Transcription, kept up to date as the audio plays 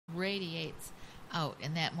radiates out,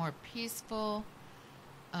 and that more peaceful,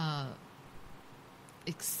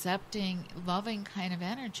 accepting, loving kind of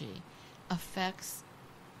energy affects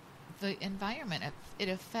the environment. It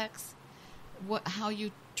affects how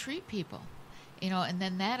you treat people, and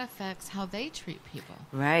then that affects how they treat people.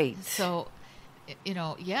 Right. So,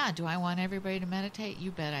 do I want everybody to meditate?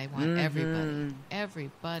 You bet I want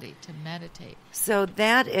everybody to meditate. So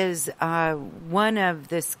that is one of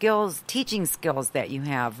the teaching skills that you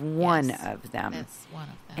have, one of them. That's one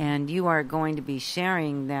of them. And you are going to be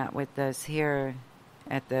sharing that with us here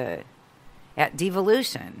at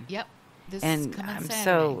Devolution. Yep. And I'm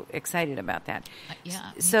so excited about that. Me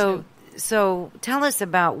too. So tell us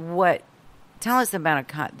about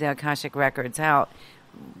the Akashic Records.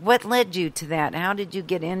 What led you to that? How did you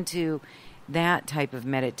get into that type of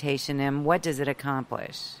meditation, and what does it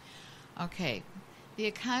accomplish? Okay. The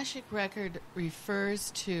Akashic Record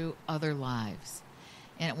refers to other lives.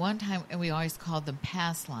 And at one time, and we always called them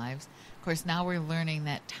past lives. Of course, now we're learning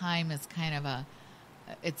that time is kind of a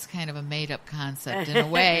made-up concept in a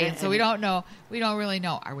way. And so we don't really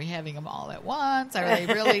know. Are we having them all at once? Are they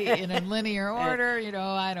really in a linear order?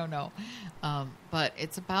 I don't know. But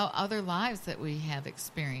it's about other lives that we have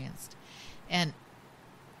experienced. And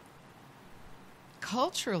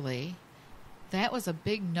culturally, that was a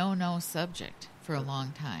big no-no subject for a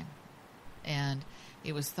long time. And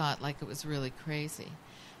it was thought like it was really crazy.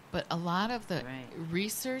 But a lot of the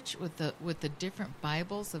research with the different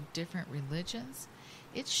Bibles of different religions,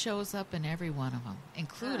 it shows up in every one of them,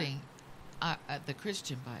 including the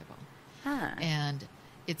Christian Bible. And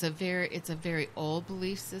it's a very old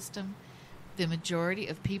belief system. The majority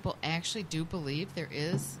of people actually do believe there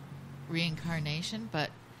is reincarnation, but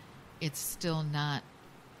it's still not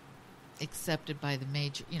accepted by the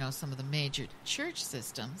major, some of the major church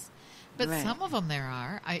systems. But some of them there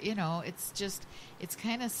are. It's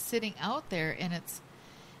kind of sitting out there, and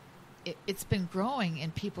it's been growing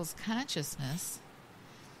in people's consciousness.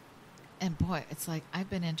 And boy, it's like I've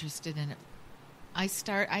been interested in it. I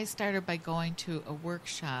started by going to a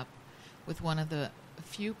workshop with one of the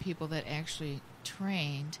few people that actually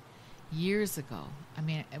trained years ago. I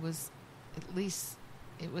mean, it was at least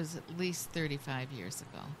 35 years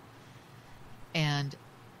ago. And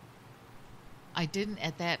I didn't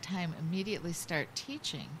at that time immediately start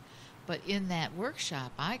teaching, but in that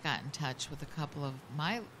workshop I got in touch with a couple of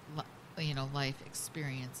my life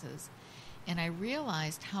experiences, and I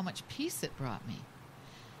realized how much peace it brought me.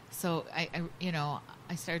 So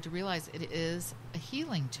I started to realize it is a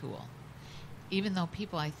healing tool, even though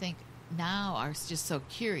people I think now are just so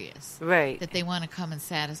curious that they want to come and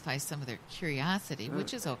satisfy some of their curiosity,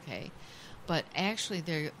 which is okay. But actually,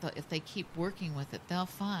 if they keep working with it, they'll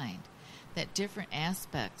find that different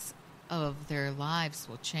aspects of their lives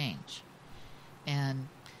will change. And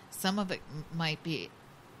some of it might be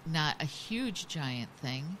not a huge, giant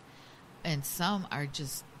thing, and some are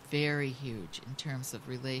just very huge in terms of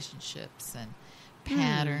relationships and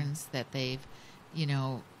patterns that they've,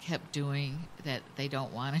 kept doing that they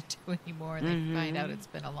don't want to do anymore, and they find out it's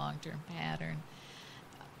been a long-term pattern.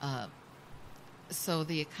 So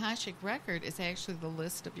the Akashic Record is actually the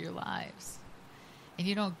list of your lives. And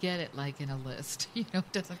you don't get it like in a list.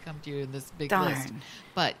 It doesn't come to you in this big list.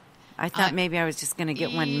 But I thought maybe I was just going to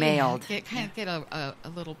get one mailed. Get a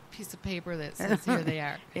little piece of paper that says, here they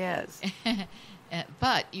are. Yes.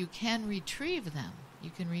 But you can retrieve them. You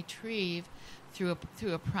can retrieve through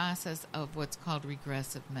a process of what's called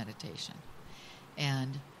regressive meditation.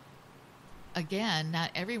 And again,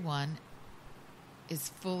 not everyone is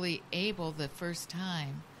fully able the first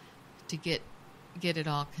time to get it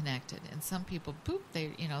all connected. And some people,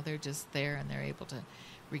 they're just there and they're able to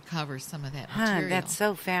recover some of that material. That's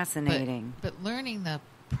so fascinating. But learning the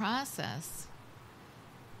process,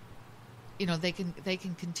 they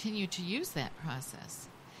can continue to use that process,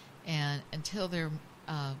 and until their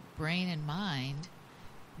brain and mind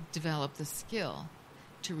develop the skill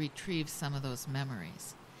to retrieve some of those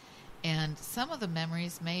memories. And some of the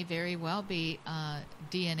memories may very well be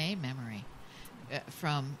DNA memory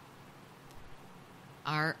from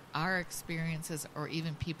our experiences, or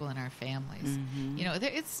even people in our families.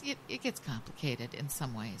 It gets complicated in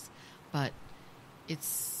some ways, but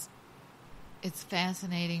it's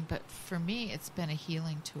fascinating. But for me, it's been a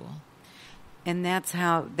healing tool. And that's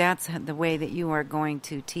the way that you are going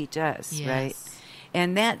to teach us, yes. Right?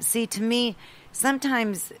 And to me,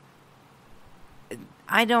 sometimes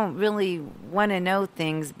I don't really want to know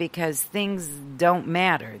things because things don't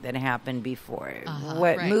matter that happened before.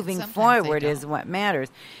 Moving Sometimes forward is what matters.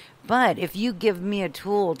 But if you give me a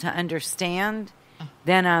tool to understand,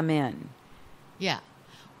 then I'm in. Yeah.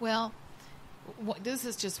 Well, this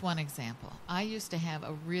is just one example. I used to have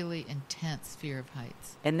a really intense fear of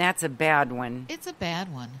heights. And that's a bad one. It's a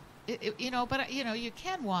bad one. But you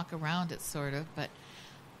can walk around it sort of, but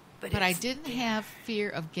I didn't have fear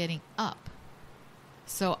of getting up.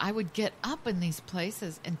 So I would get up in these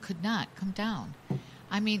places and could not come down.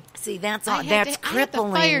 I mean, see, that's crippling I had the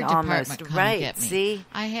fire almost, department right? Get me. See,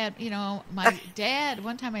 I had, my dad.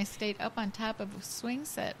 One time, I stayed up on top of a swing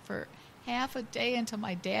set for half a day until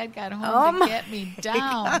my dad got home to get me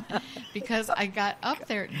down because I got up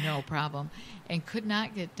there no problem and could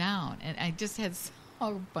not get down, and I just had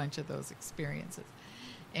a bunch of those experiences.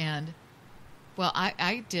 And well,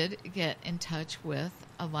 I did get in touch with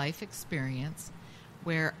a life experience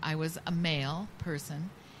where I was a male person.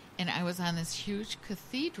 And I was on this huge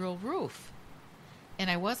cathedral roof.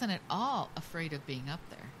 And I wasn't at all afraid of being up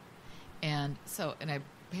there. And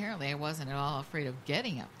apparently I wasn't at all afraid of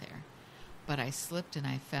getting up there. But I slipped and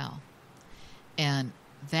I fell. And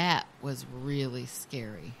that was really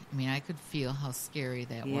scary. I mean, I could feel how scary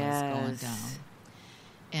that was going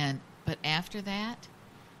down. But after that,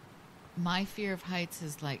 my fear of heights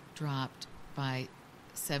has dropped by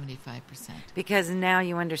 75%. Because now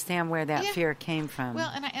you understand where that fear came from.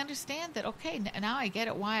 Well, and I understand that, now I get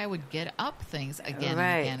it why I would get up things again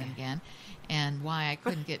and again and again, and why I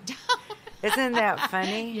couldn't get down. Isn't that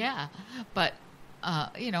funny? Yeah. But,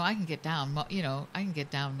 I can get down. I can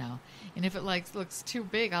get down now. And if it looks too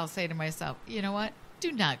big, I'll say to myself, you know what?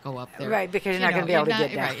 Do not go up there. Right, because you're not going to be able to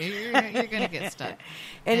get down. Right, you're going to get stuck.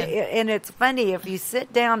 And it's funny, if you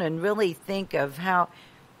sit down and really think of how...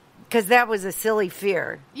 Because that was a silly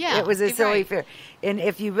fear. Yeah. It was a silly fear. And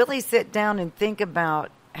if you really sit down and think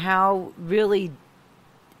about how really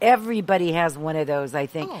everybody has one of those, I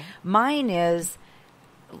think. Oh. Mine is,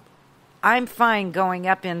 I'm fine going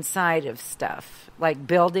up inside of stuff, like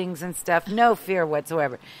buildings and stuff, no fear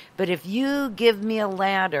whatsoever. But if you give me a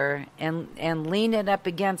ladder and lean it up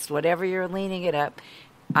against whatever you're leaning it up,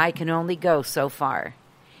 I can only go so far.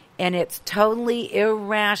 And it's totally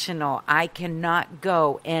irrational. I cannot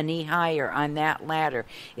go any higher on that ladder.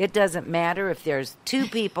 It doesn't matter if there's two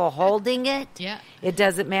people holding it. Yeah. It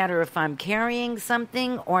doesn't matter if I'm carrying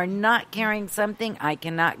something or not carrying something. I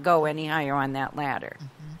cannot go any higher on that ladder.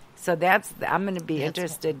 Mm-hmm. So I'm going to be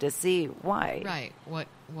interested to see why. Right. What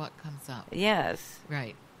comes up. Yes.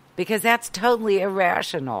 Right. Because that's totally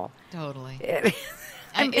irrational. Totally.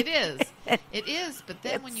 It is, but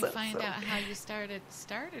then when you find out how you started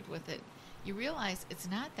with it, you realize it's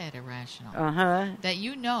not that irrational.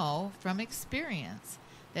 That from experience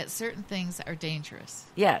that certain things are dangerous.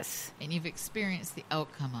 Yes. And you've experienced the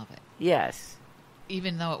outcome of it. Yes.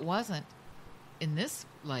 Even though it wasn't in this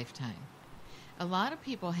lifetime. A lot of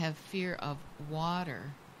people have fear of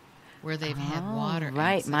water, where they've had water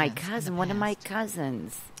right. My incidents cousin, one of my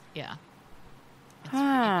cousins. Yeah.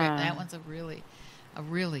 That one's a really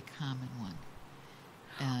common one.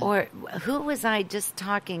 Or who was I just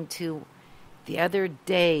talking to the other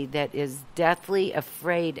day that is deathly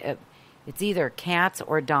afraid of? It's either cats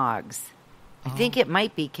or dogs. I think it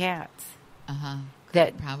might be cats.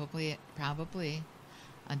 That probably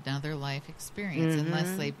another life experience,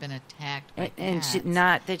 unless they've been attacked by cats. And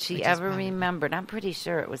not that she ever remembered. I'm pretty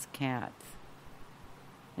sure it was cats.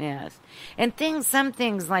 Yes, and some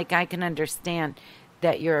things like I can understand.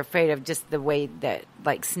 That you're afraid of just the way that,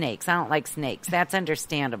 like snakes. I don't like snakes. That's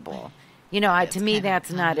understable. To me, that's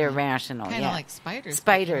not irrational. Kind of like spiders.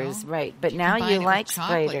 Spiders, right. But now you like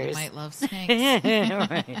spiders. You might love snakes.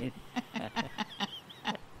 Right.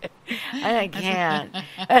 I can't.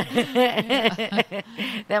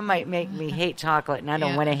 That might make me hate chocolate, and I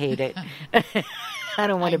don't want to hate it. I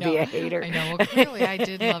don't want to be a hater. I know. Well, clearly I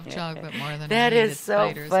did love chocolate more than that I hated is so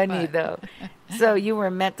spiders, funny, though. So you were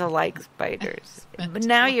meant to like spiders. But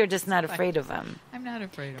now you're just not afraid of them. I'm not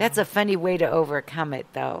afraid of them. That's a funny way to overcome it,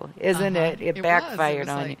 though, isn't it? It backfired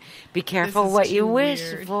on you. Be careful what you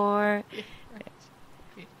wish for.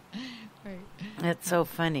 Right. That's so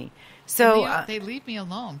funny. So they leave me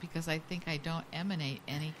alone because I think I don't emanate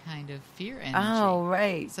any kind of fear energy. Oh,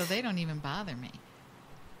 right. So they don't even bother me.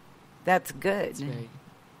 That's good. It's very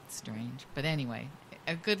strange. But anyway,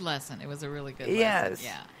 a good lesson. It was a really good lesson. Yes.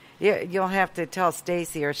 Yeah. You'll have to tell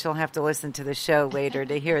Stacy, or she'll have to listen to the show later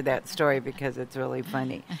to hear that story because it's really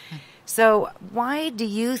funny. So why do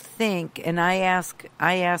you think, and I ask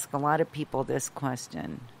a lot of people this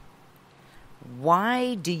question,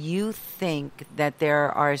 why do you think that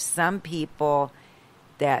there are some people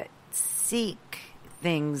that seek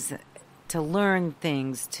things, to learn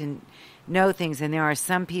things, to know things, and there are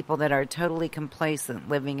some people that are totally complacent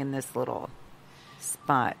living in this little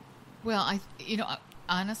spot? Well,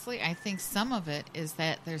 honestly, I think some of it is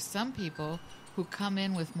that there's some people who come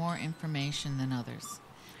in with more information than others,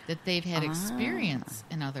 that they've had experience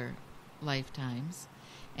in other lifetimes.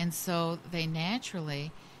 And so they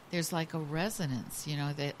naturally, there's like a resonance,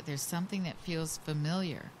 that there's something that feels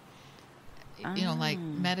familiar. Like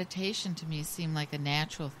meditation to me seemed like a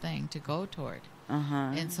natural thing to go toward.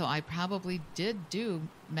 And so I probably did do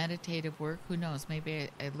meditative work. Who knows? Maybe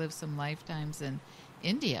I lived some lifetimes in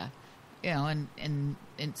India, and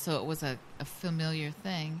so it was a familiar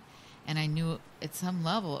thing. And I knew at some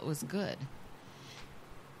level it was good.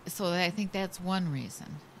 So I think that's one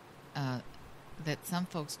reason that some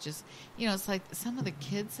folks just, it's like some of the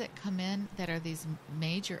kids that come in that are these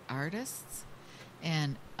major artists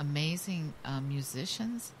and amazing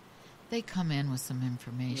musicians, they come in with some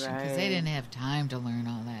information because they didn't have time to learn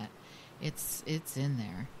all that. It's in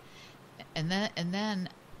there. And then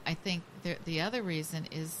I think the other reason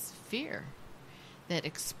is fear, that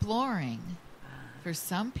exploring for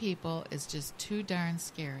some people is just too darn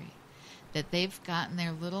scary, that they've gotten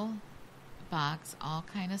their little box all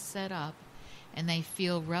kind of set up and they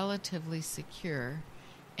feel relatively secure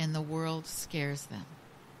and the world scares them.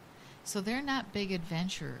 So they're not big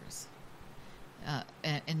adventurers.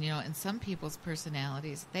 And in some people's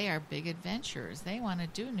personalities, they are big adventurers. They want to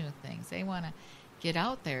do new things. They want to get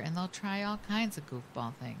out there, and they'll try all kinds of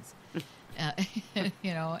goofball things,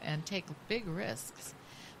 and take big risks.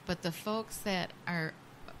 But the folks that are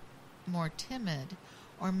more timid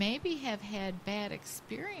or maybe have had bad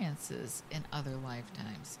experiences in other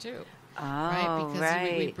lifetimes too, right?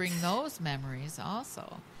 Because we bring those memories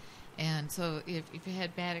also. And so if you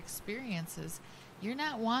had bad experiences, you're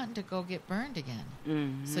not wanting to go get burned again.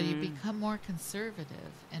 Mm-hmm. So you become more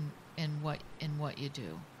conservative in what you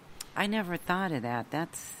do. I never thought of that.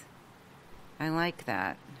 I like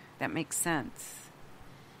that. That makes sense.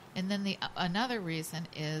 And then another reason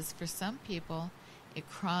is for some people, it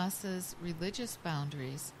crosses religious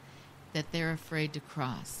boundaries that they're afraid to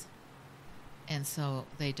cross, and so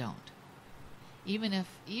they don't. Even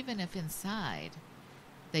if inside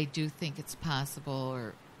they do think it's possible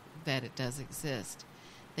or that it does exist,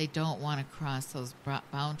 they don't want to cross those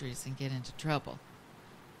boundaries and get into trouble,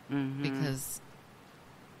 because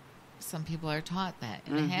some people are taught that,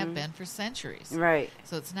 and they have been for centuries. Right.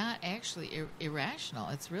 So it's not actually irrational.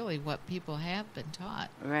 It's really what people have been taught.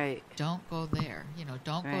 Right. Don't go there.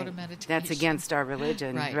 Don't go to meditation. That's against our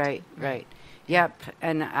religion. Right. Yep.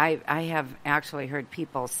 And I have actually heard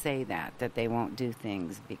people say that they won't do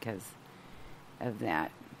things because of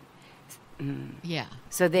that. Yeah.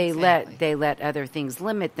 So they let other things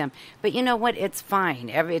limit them. But you know what? It's fine.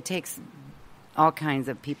 It takes all kinds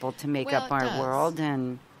of people to make up our world,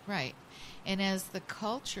 and right. And as the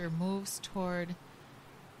culture moves toward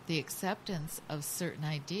the acceptance of certain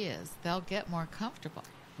ideas, they'll get more comfortable.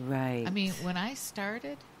 Right. I mean, when I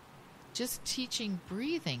started just teaching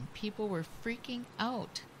breathing, people were freaking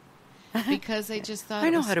out because they just thought I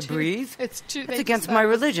know it was how to breathe. It's against my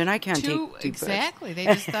religion. I can't take deep exactly. They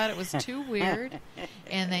just thought it was too weird,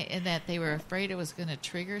 and that they were afraid it was going to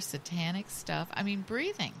trigger satanic stuff. I mean,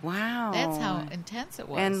 breathing. Wow, that's how intense it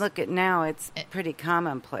was. And look at now; it's pretty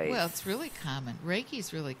commonplace. Well, it's really common.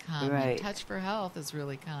 Reiki's really common. Right. Touch for Health is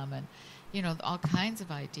really common. All kinds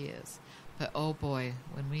of ideas. But oh boy,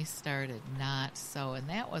 when we started, not so, and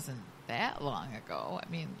that wasn't that long ago.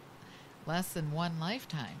 I mean, less than one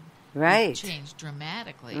lifetime. Right. It changed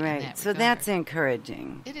dramatically. Right. In that so regard. That's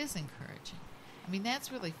encouraging. It is encouraging. I mean,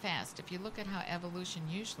 that's really fast. If you look at how evolution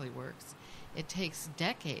usually works, it takes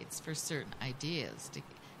decades for certain ideas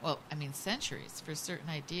centuries for certain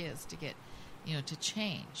ideas to get, to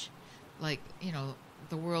change. Like,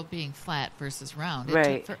 the world being flat versus round. It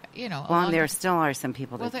right. took for, well, and there still are some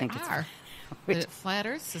people that think it's flat. The Flat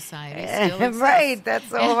Earth Society still exists. Right. That's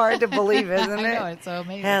so hard to believe, isn't it? I know, it's so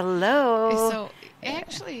amazing. Hello. So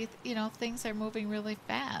actually, things are moving really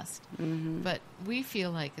fast. Mm-hmm. But we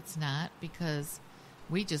feel like it's not because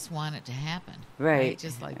we just want it to happen. Right.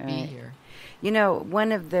 Just like be here.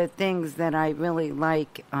 One of the things that I really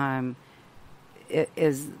like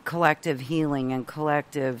is collective healing and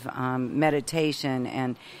collective meditation.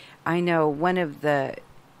 And I know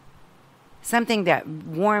something that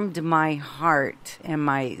warmed my heart and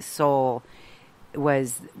my soul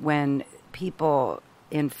was when people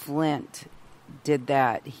in Flint did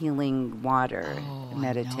that healing water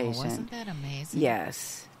meditation. I know. Wasn't that amazing?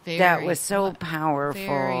 Yes. That was so powerful.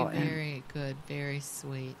 Very, very good. Very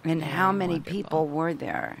sweet. And very how many wonderful. people were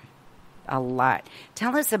there? A lot.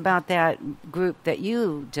 Tell us about that group that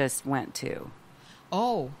you just went to.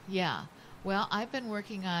 Oh, yeah. Well, I've been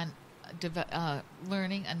working on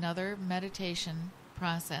learning another meditation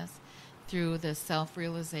process through the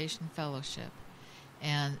Self-Realization Fellowship.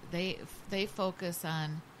 and they focus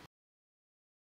on